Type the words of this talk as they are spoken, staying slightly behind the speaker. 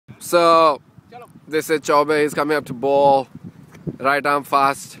So this is Chaube. He's coming up to ball. Right arm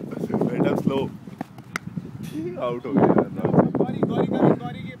fast. Right arm slow. Out of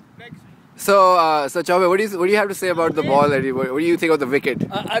here. So Chaube, what do you have to say about the ball? What do you think of the wicket?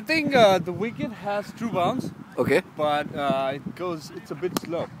 I think the wicket has true bounce. Okay. But it's a bit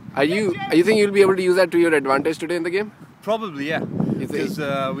slow. Are you think you'll be able to use that to your advantage today in the game? Probably, yeah. Because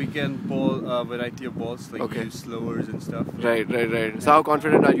we can bowl a variety of balls, like use slowers and stuff. Right. So how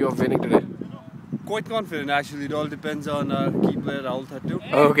confident are you of winning today? Quite confident, actually. It all depends on our key player, Rahul Thattu.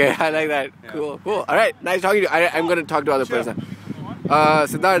 Okay, I like that. Yeah. Cool. All right, nice talking to you. I'm going to talk to other players now.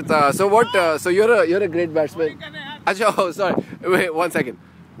 Siddharth, so you're a great batsman. Achha, oh, sorry. Wait, 1 second.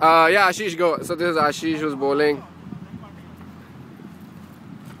 Yeah, Ashish, go. So this is Ashish who's bowling.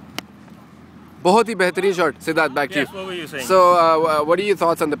 बहुत ही बेहतरीन shot. Siddharth, back to you. Yes, what were you saying? So, what are your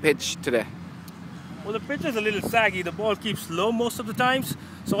thoughts on the pitch today? Well, the pitch is a little saggy. The ball keeps low most of the times.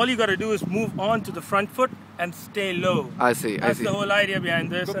 So all you got to do is move on to the front foot and stay low. I see. That's the whole idea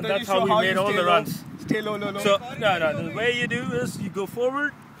behind this, and that's how we made all the runs. Stay low. So no. The way you do is you go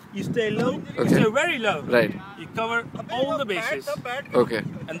forward, you stay low, you stay very low. Right. You cover all the bases. Okay.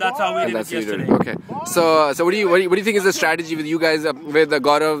 And that's how we did it yesterday. Okay. So what do you think is the strategy with you guys with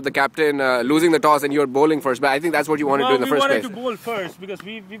Gaurav, the captain, losing the toss and you're bowling first? But I think that's what you want to do in the first place. We wanted to bowl first because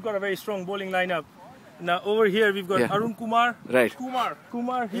we've got a very strong bowling lineup. Now over here we've got Arun Kumar. Right.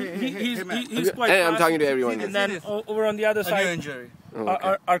 Kumar. He's quite fast. I'm talking to everyone. And then over on the other side, injury.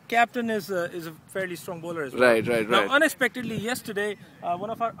 Our captain is a fairly strong bowler as well. Right. Now unexpectedly yesterday, one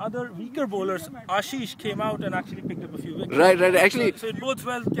of our other weaker bowlers, Ashish, came out and actually picked up a few wickets. Right. Actually, so it bodes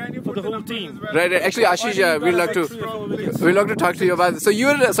well for the whole team. Right. Actually, Ashish, we'd love to talk to you about this. So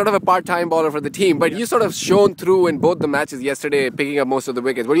you're sort of a part-time bowler for the team, but you sort of shone through in both the matches yesterday, picking up most of the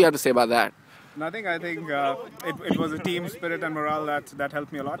wickets. What do you have to say about that? Nothing. I think it was a team spirit and morale that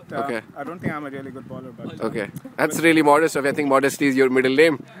helped me a lot. Okay. I don't think I'm a really good bowler, but okay, that's really modest of you. I think modesty is your middle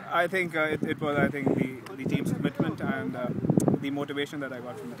name. I think it was the team's commitment and the motivation that I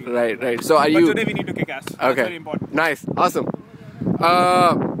got from the team. Right. So but today we need to kick ass. Okay. That's very important. Nice. Awesome.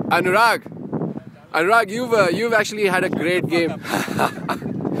 Anurag, you've actually had a great game.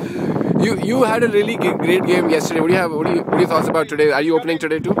 You had a really great game yesterday. What are your thoughts about today? Are you opening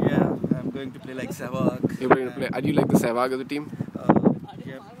today too? Yeah. Going to play like Sehwag. You're going to play. Are you like the Sehwag of the team?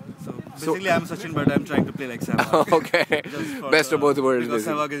 Yeah. So basically, I'm Sachin, but I'm trying to play like Sehwag. Okay. Best of both worlds. Because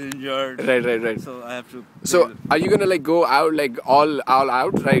Sehwag is injured. Right. So I have to. So are you gonna like go out like all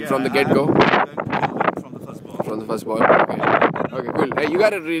out from the get go? From the first ball. From the first ball. Okay. Cool. Hey, you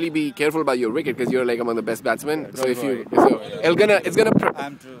gotta really be careful about your wicket because you're like among the best batsmen. So it's gonna.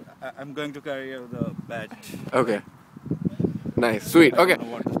 I'm going to carry the bat. Okay. Nice, sweet. Okay,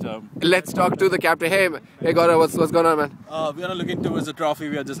 let's talk to the captain. Hey Gaurav, what's going on, man? We are not looking towards the trophy.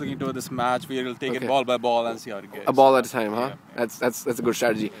 We are just looking towards this match. We will take it ball by ball and see how it goes. A ball at a time, huh? Yeah. That's a good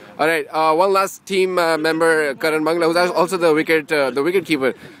strategy. All right, one last team member, Karan Bangla, who's also the wicket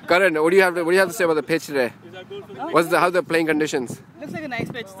keeper. Karan, what do you have to say about the pitch today? How's the playing conditions? Looks like a nice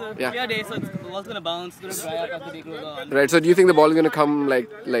pitch. So clear day, so the ball's gonna bounce, gonna dry out as the day goes on. Right. So do you think the ball is gonna come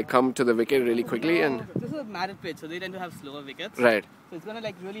come to the wicket really quickly? And this is a matted pitch, so they tend to have slower wickets. Right. So it's gonna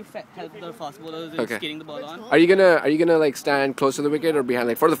really help the fast bowlers in skating the ball on. Are you gonna like stand close to the wicket or behind?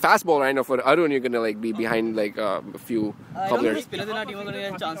 Like for the fast ball, I know for Arun, you're gonna like be behind like a few I don't think the spinners in our team are gonna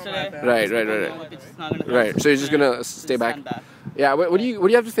get a chance today. Right. So you're just gonna stay back. Yeah. What do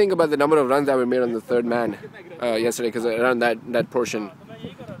you have to think about the number of runs that were made on the third man yesterday? Because around that portion.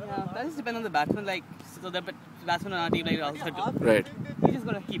 Yeah, that just depends on the batsman. Like so the batsman on our team like Rahul Thattu. Right. He's just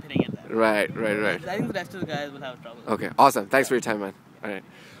gonna keep hitting it there. Right. I think the rest of the guys will have trouble. Okay. Awesome. Thanks for your time, man.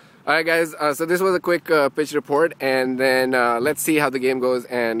 All right, guys. So this was a quick pitch report, and then let's see how the game goes,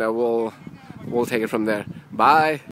 and we'll take it from there. Bye.